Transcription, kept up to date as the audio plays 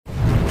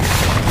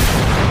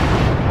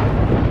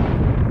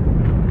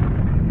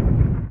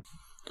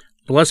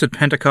Blessed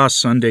Pentecost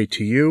Sunday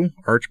to you.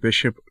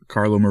 Archbishop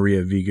Carlo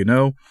Maria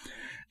Vigano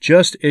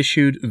just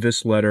issued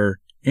this letter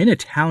in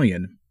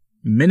Italian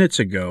minutes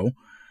ago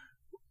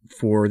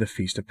for the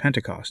Feast of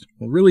Pentecost.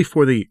 Well, really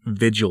for the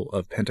Vigil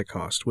of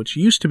Pentecost, which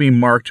used to be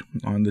marked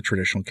on the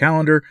traditional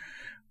calendar,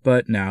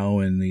 but now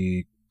in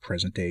the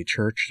present-day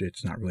church,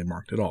 it's not really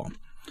marked at all.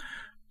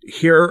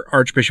 Here,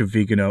 Archbishop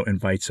Vigano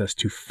invites us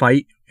to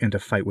fight and to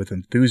fight with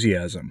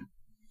enthusiasm.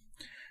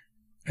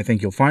 I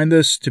think you'll find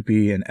this to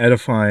be an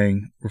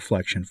edifying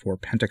reflection for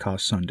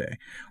Pentecost Sunday,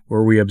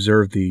 where we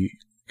observe the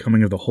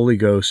coming of the Holy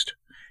Ghost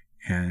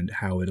and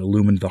how it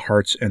illumined the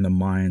hearts and the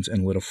minds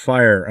and lit a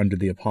fire under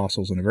the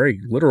apostles in a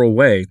very literal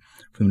way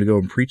for them to go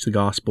and preach the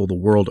gospel the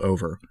world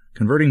over,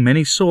 converting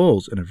many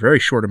souls in a very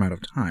short amount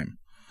of time,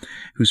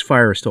 whose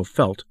fire is still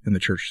felt in the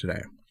church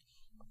today.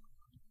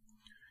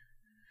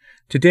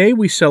 Today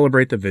we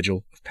celebrate the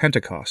Vigil of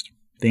Pentecost.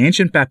 The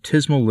ancient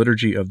baptismal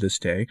liturgy of this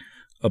day,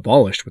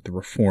 abolished with the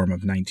Reform of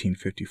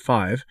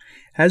 1955,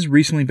 has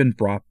recently been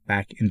brought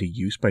back into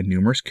use by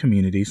numerous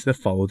communities that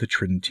follow the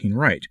Tridentine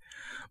Rite,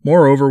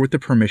 moreover with the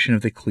permission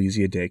of the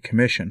Ecclesia Dei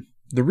Commission.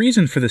 The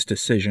reason for this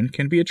decision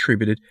can be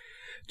attributed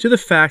to the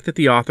fact that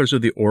the authors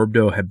of the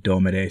Ordo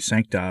Hebdomadae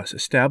Sanctae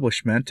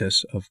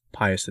Establishmentis of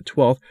Pius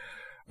XII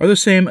are the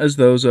same as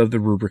those of the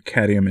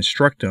Rubricatium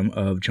Instructum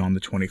of John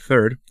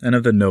XXIII and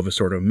of the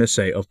Novus Ordo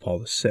Missae of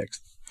Paul VI.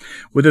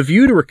 With a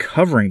view to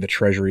recovering the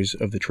treasuries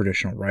of the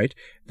traditional rite,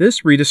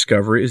 this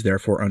rediscovery is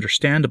therefore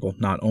understandable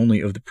not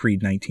only of the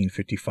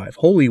pre-1955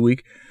 Holy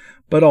Week,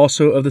 but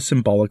also of the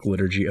symbolic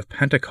liturgy of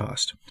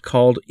Pentecost,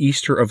 called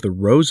Easter of the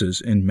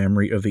Roses in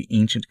memory of the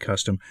ancient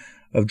custom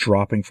of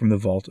dropping from the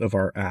vault of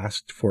our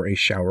asked for a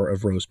shower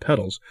of rose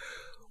petals,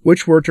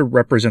 which were to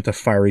represent the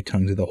fiery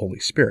tongues of the Holy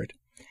Spirit.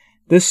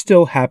 This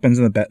still happens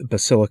in the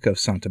Basilica of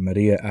Santa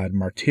Maria ad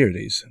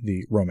Martiris,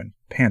 the Roman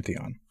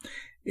Pantheon.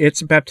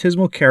 Its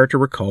baptismal character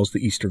recalls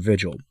the Easter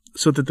Vigil,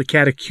 so that the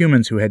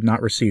catechumens who had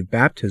not received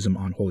baptism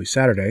on Holy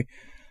Saturday,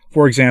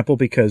 for example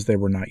because they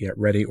were not yet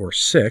ready or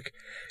sick,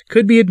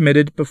 could be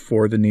admitted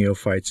before the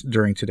neophytes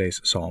during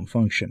today's solemn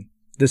function.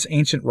 This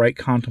ancient rite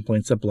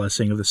contemplates the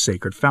blessing of the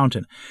sacred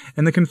fountain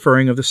and the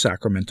conferring of the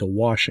sacramental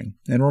washing,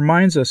 and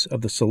reminds us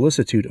of the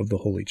solicitude of the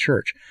Holy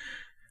Church,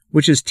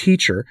 which is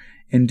teacher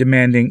in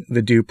demanding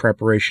the due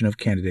preparation of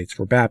candidates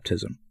for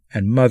baptism,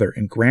 and mother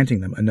in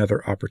granting them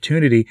another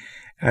opportunity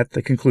at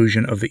the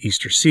conclusion of the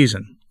Easter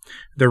season.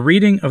 The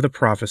reading of the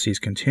prophecies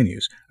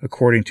continues,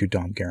 according to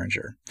Dom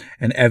Geringer,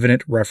 an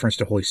evident reference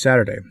to Holy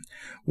Saturday,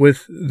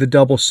 with the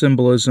double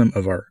symbolism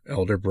of our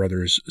elder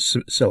brothers'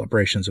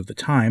 celebrations of the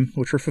time,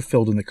 which were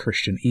fulfilled in the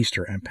Christian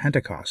Easter and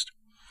Pentecost.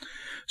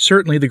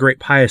 Certainly the great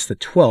Pius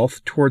XII,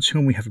 towards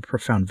whom we have a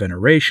profound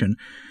veneration,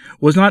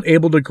 was not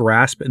able to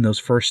grasp in those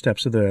first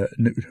steps of the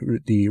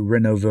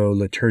Renouveau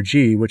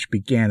Liturgie, which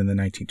began in the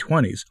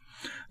 1920s,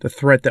 the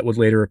threat that would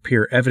later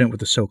appear evident with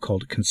the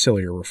so-called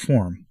conciliar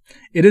reform.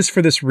 It is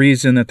for this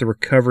reason that the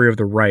recovery of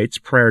the rites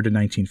prior to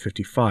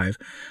 1955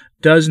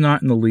 does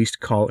not in the least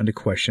call into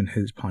question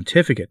his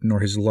pontificate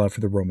nor his love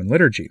for the Roman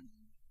liturgy.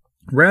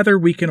 Rather,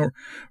 we can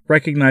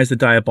recognize the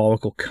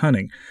diabolical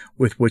cunning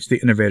with which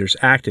the innovators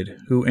acted,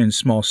 who in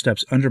small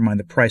steps undermined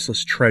the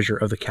priceless treasure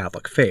of the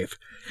Catholic faith.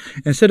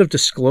 Instead of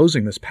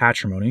disclosing this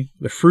patrimony,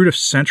 the fruit of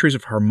centuries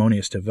of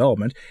harmonious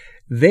development,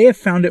 they have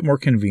found it more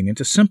convenient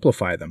to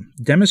simplify them,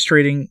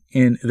 demonstrating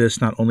in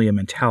this not only a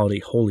mentality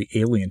wholly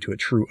alien to a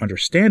true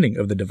understanding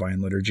of the divine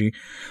liturgy,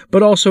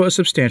 but also a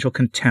substantial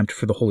contempt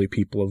for the holy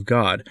people of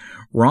God,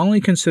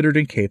 wrongly considered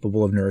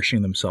incapable of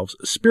nourishing themselves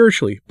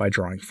spiritually by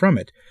drawing from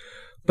it.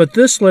 But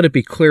this, let it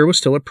be clear, was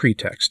still a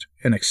pretext,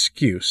 an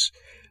excuse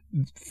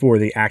for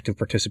the active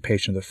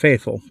participation of the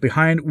faithful,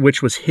 behind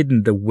which was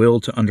hidden the will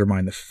to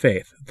undermine the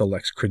faith, the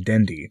lex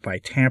credendi, by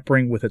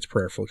tampering with its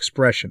prayerful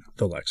expression,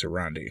 the lex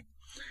orandi.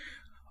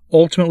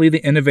 Ultimately,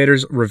 the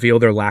innovators reveal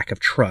their lack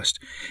of trust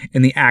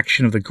in the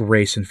action of the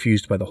grace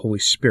infused by the Holy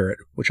Spirit,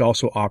 which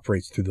also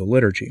operates through the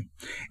liturgy,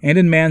 and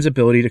in man's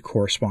ability to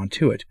correspond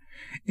to it.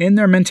 In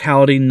their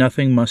mentality,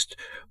 nothing must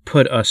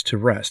put us to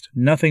rest.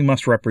 Nothing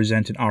must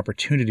represent an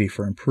opportunity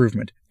for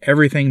improvement.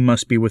 Everything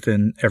must be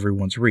within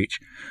everyone's reach.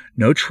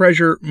 No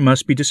treasure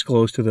must be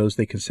disclosed to those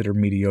they consider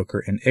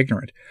mediocre and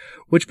ignorant,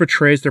 which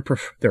betrays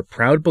their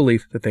proud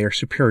belief that they are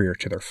superior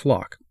to their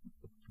flock.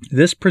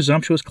 This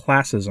presumptuous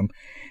classism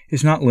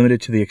is not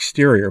limited to the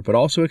exterior, but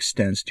also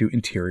extends to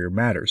interior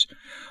matters,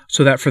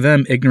 so that for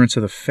them ignorance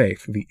of the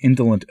faith, the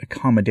indolent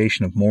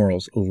accommodation of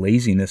morals,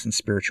 laziness in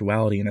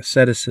spirituality, and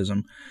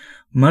asceticism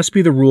must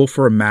be the rule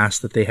for a mass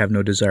that they have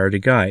no desire to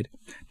guide,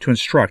 to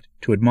instruct,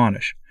 to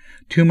admonish.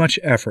 Too much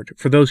effort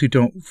for those who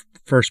don't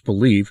first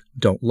believe,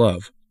 don't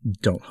love,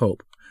 don't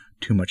hope.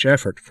 Too much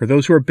effort for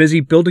those who are busy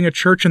building a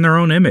church in their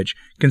own image,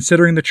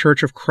 considering the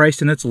Church of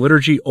Christ and its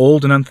liturgy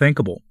old and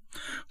unthinkable.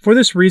 For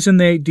this reason,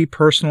 they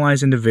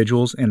depersonalize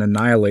individuals and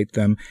annihilate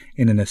them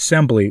in an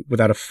assembly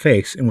without a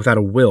face and without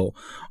a will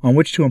on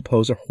which to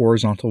impose a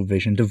horizontal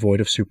vision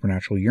devoid of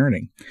supernatural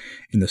yearning,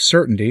 in the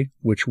certainty,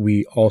 which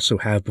we also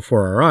have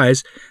before our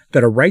eyes,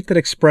 that a rite that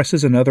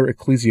expresses another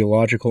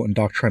ecclesiological and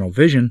doctrinal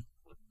vision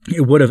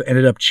it would have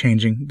ended up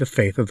changing the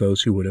faith of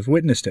those who would have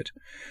witnessed it.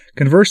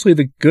 Conversely,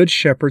 the good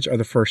shepherds are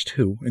the first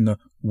who, in the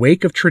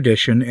wake of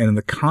tradition and in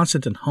the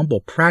constant and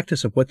humble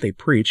practice of what they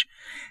preach,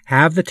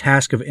 have the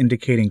task of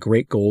indicating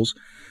great goals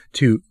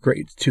to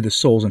the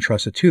souls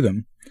entrusted to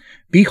them.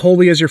 Be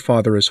holy as your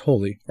Father is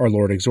holy, our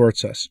Lord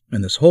exhorts us,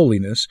 and this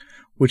holiness,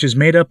 which is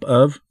made up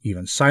of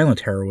even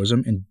silent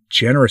heroism and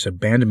generous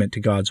abandonment to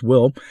God's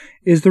will,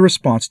 is the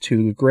response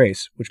to the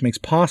grace, which makes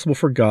possible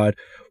for God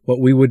what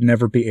we would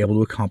never be able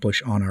to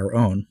accomplish on our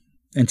own.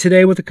 And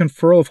today, with the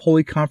conferral of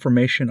holy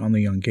confirmation on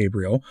the young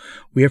Gabriel,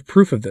 we have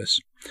proof of this.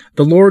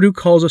 The Lord, who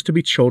calls us to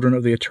be children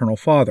of the eternal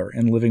Father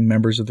and living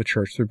members of the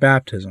Church through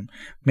baptism,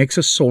 makes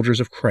us soldiers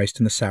of Christ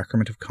in the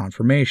sacrament of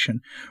confirmation,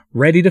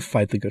 ready to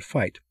fight the good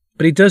fight.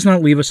 But he does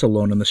not leave us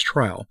alone in this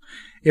trial.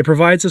 It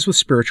provides us with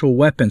spiritual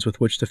weapons with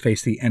which to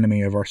face the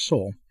enemy of our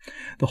soul.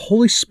 The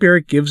Holy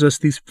Spirit gives us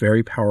these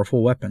very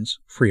powerful weapons,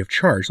 free of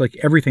charge, like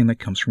everything that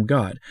comes from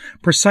God,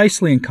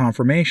 precisely in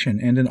confirmation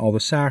and in all the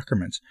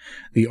sacraments.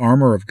 The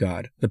armor of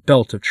God, the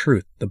belt of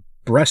truth, the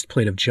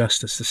breastplate of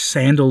justice, the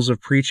sandals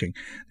of preaching,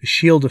 the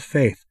shield of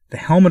faith, the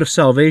helmet of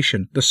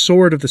salvation, the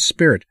sword of the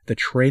Spirit, the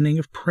training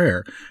of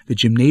prayer, the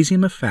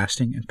gymnasium of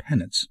fasting and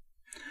penance.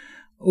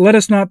 Let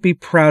us not be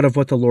proud of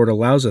what the Lord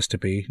allows us to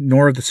be,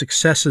 nor of the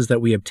successes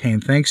that we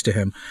obtain thanks to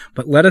Him,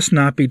 but let us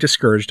not be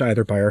discouraged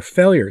either by our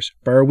failures,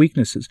 by our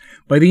weaknesses,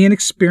 by the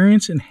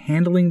inexperience in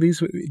handling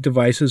these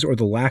devices or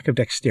the lack of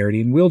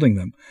dexterity in wielding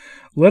them.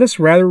 Let us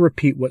rather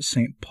repeat what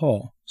St.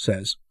 Paul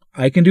says,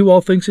 "I can do all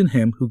things in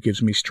Him who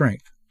gives me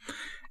strength."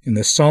 In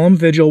this solemn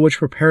vigil which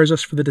prepares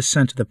us for the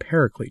descent of the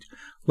Paraclete,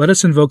 let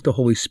us invoke the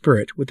Holy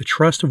Spirit with the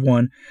trust of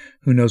one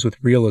who knows with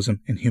realism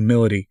and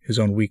humility his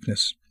own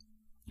weakness,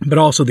 but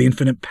also the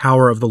infinite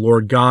power of the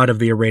Lord God of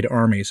the arrayed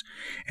armies,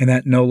 and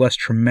that no less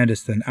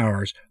tremendous than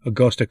ours,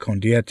 Augusta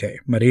Condiete,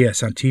 Maria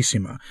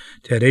Santissima,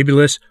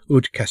 terribilis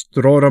ut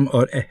castrorum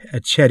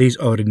exceris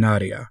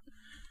ordinaria.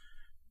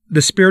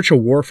 The spiritual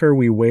warfare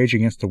we wage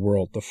against the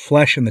world, the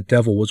flesh and the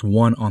devil, was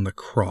won on the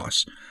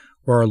cross,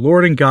 where our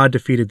Lord and God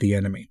defeated the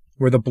enemy,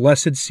 where the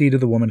blessed seed of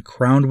the woman,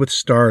 crowned with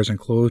stars and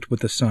clothed with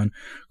the sun,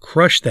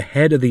 crushed the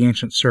head of the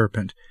ancient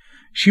serpent.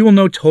 She will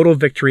know total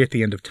victory at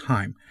the end of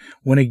time,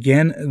 when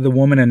again the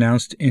woman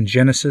announced in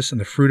Genesis and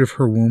the fruit of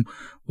her womb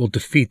will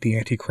defeat the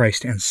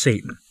Antichrist and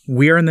Satan.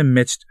 We are in the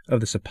midst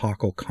of this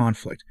epochal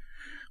conflict.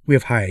 We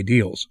have high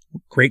ideals,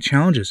 great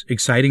challenges,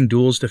 exciting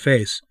duels to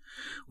face.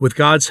 With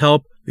God's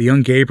help, the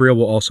young Gabriel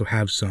will also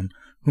have some,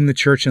 whom the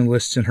Church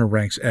enlists in her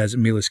ranks as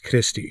Miles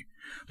Christi,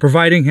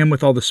 providing him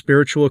with all the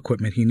spiritual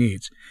equipment he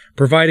needs,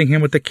 providing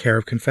him with the care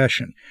of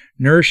confession,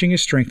 nourishing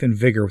his strength and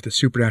vigor with the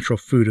supernatural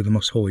food of the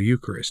Most Holy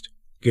Eucharist.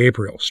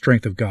 Gabriel,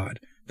 strength of God,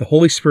 the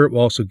Holy Spirit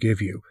will also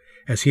give you,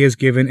 as He has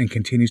given and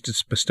continues to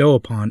bestow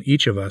upon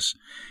each of us,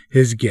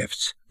 His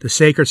gifts, the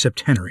sacred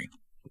septenary: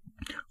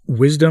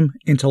 wisdom,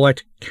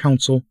 intellect,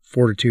 counsel,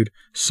 fortitude,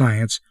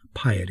 science,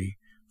 piety,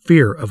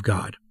 fear of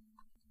God.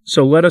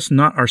 So let us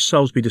not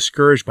ourselves be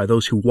discouraged by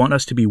those who want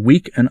us to be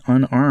weak and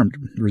unarmed,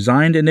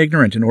 resigned and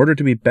ignorant, in order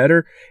to be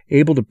better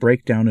able to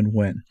break down and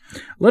win.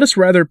 Let us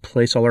rather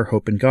place all our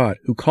hope in God,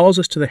 who calls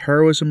us to the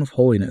heroism of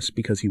holiness,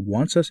 because He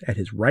wants us at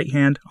His right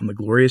hand on the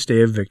glorious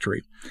day of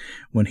victory,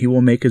 when He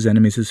will make His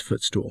enemies His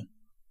footstool.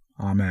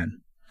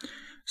 Amen.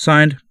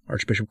 Signed,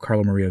 Archbishop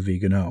Carlo Maria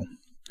Vigano,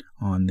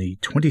 on the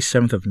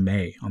 27th of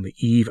May, on the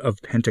eve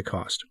of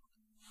Pentecost.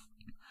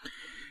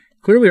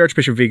 Clearly,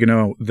 Archbishop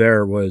Vigano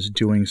there was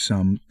doing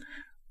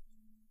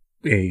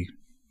a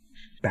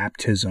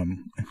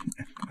baptism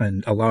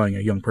and allowing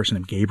a young person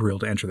named Gabriel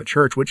to enter the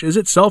church, which is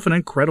itself an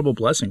incredible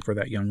blessing for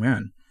that young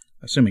man,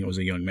 assuming it was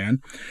a young man.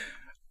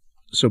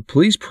 So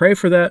please pray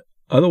for that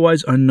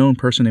otherwise unknown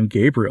person named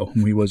Gabriel,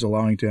 whom he was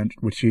allowing to enter,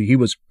 which he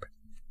was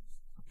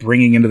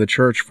bringing into the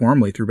church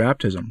formally through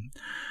baptism.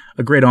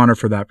 A great honor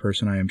for that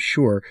person, I am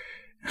sure.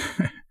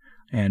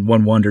 And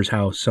one wonders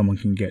how someone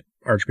can get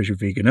Archbishop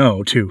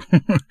Vigano to,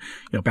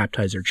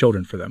 baptize their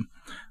children for them.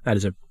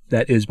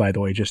 That is, by the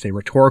way, just a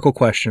rhetorical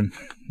question,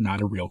 not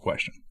a real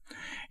question.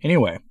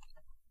 Anyway,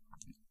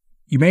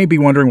 you may be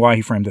wondering why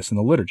he framed this in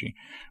the liturgy,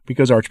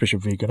 because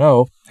Archbishop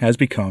Vigano has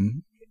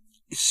become,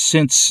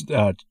 since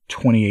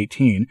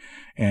 2018,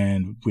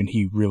 and when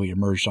he really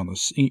emerged on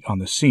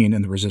the scene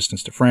in the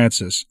resistance to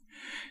Francis,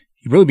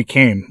 he really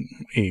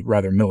became a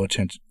rather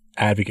militant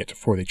advocate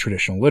for the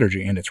traditional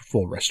liturgy and its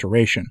full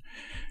restoration,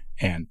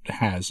 and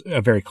has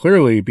very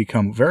clearly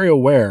become very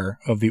aware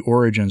of the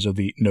origins of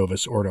the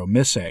Novus Ordo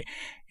Missae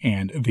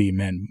and the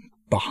men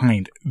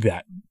behind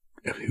that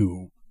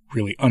who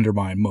really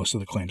undermine most of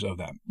the claims of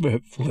that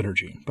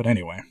liturgy. But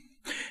anyway,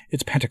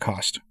 it's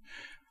Pentecost.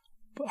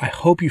 I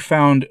hope you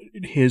found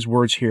his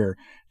words here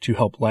to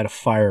help light a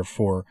fire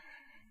for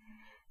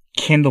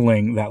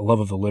kindling that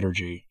love of the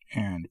liturgy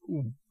and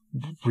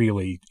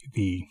really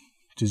the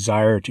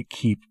desire to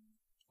keep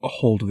a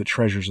hold of the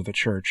treasures of the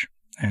church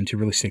and to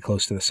really stay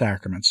close to the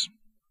sacraments.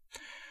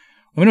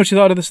 Let me know what you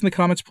thought of this in the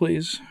comments,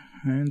 please.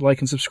 And like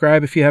and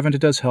subscribe if you haven't.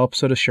 It does help.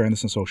 So does sharing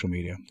this on social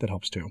media. That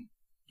helps too.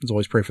 As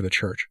always, pray for the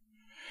church.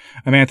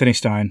 I'm Anthony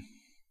Stein.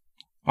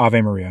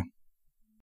 Ave Maria.